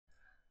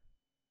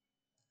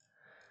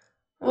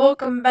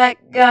Welcome back,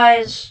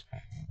 guys,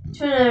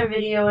 to another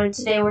video, and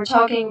today we're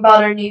talking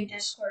about our new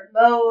Discord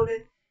mode.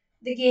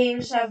 The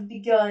games have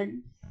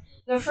begun.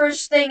 The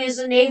first thing is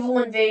a naval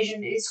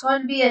invasion. It's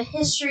going to be a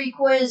history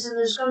quiz, and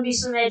there's going to be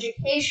some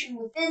education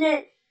within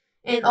it,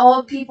 and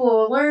all people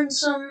will learn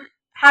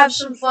have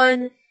some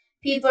fun.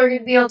 People are going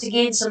to be able to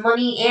gain some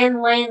money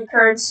and land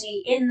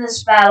currency in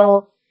this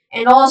battle,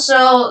 and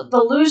also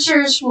the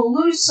losers will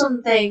lose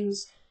some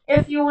things.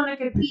 If you want to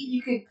compete,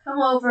 you could come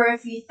over.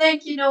 If you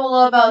think you know a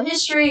lot about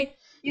history,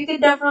 you can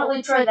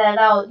definitely try that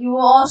out. You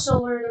will also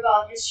learn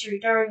about history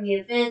during the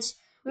event.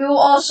 We will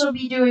also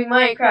be doing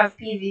Minecraft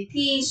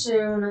PvP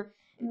soon, and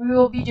we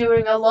will be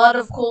doing a lot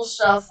of cool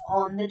stuff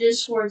on the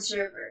Discord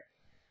server.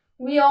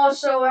 We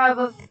also have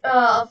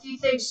a few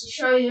things to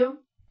show you.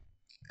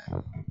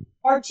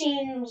 Our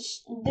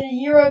teams, the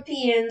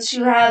Europeans,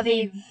 who have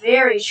a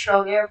very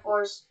strong air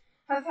force,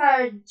 have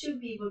had two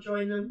people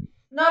join them,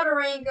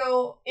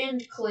 Notarango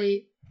and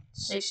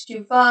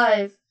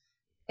Clee625.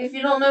 If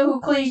you don't know who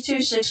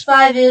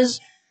Clee265 is,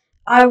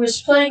 I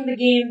was playing the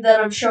game that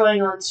I'm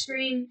showing on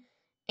screen,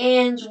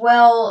 and,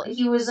 well,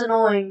 he was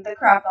annoying the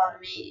crap out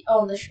of me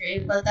on the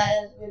screen, but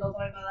we don't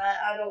talk about that.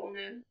 I don't want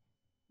to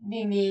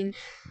be mean.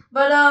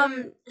 But,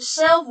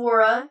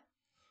 Selvora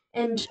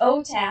and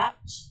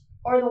OTAPT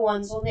are the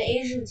ones on the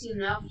Asian team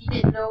now. If you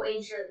didn't know,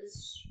 Asia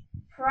is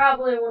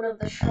probably one of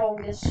the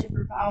strongest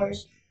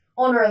superpowers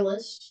on our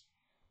list.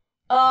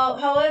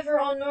 However,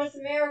 on North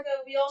America,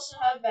 we also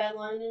have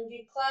Badline and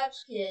Good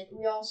Claps Kid.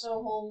 We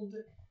also hold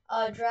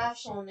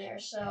drafts on there.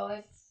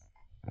 So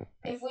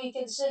if we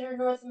consider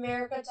North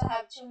America to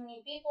have too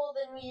many people,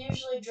 then we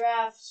usually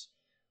draft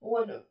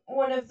one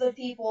of the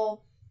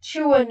people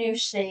to a new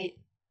state.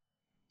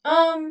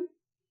 And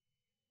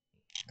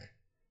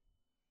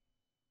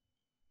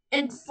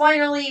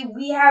finally,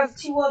 we have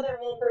two other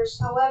members.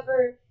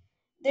 However,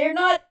 they're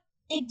not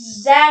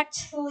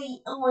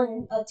exactly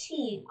on a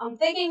team. I'm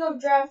thinking of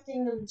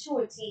drafting them to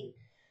a team.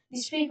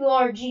 These people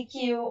are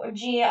GIMU,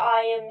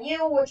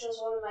 which is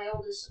one of my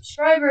oldest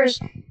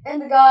subscribers,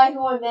 and the guy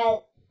who I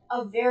met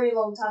a very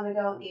long time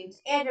ago named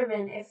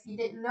Anderman. If you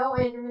didn't know,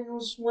 Anderman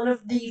was one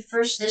of the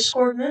first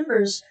Discord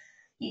members.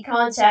 He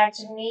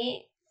contacted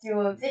me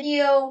through a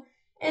video,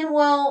 and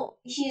well,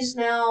 he's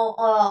now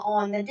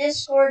on the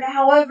Discord.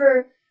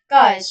 However,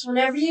 guys,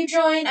 whenever you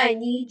join, I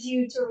need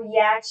you to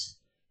react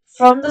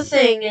from the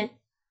thing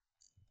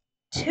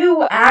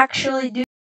to actually do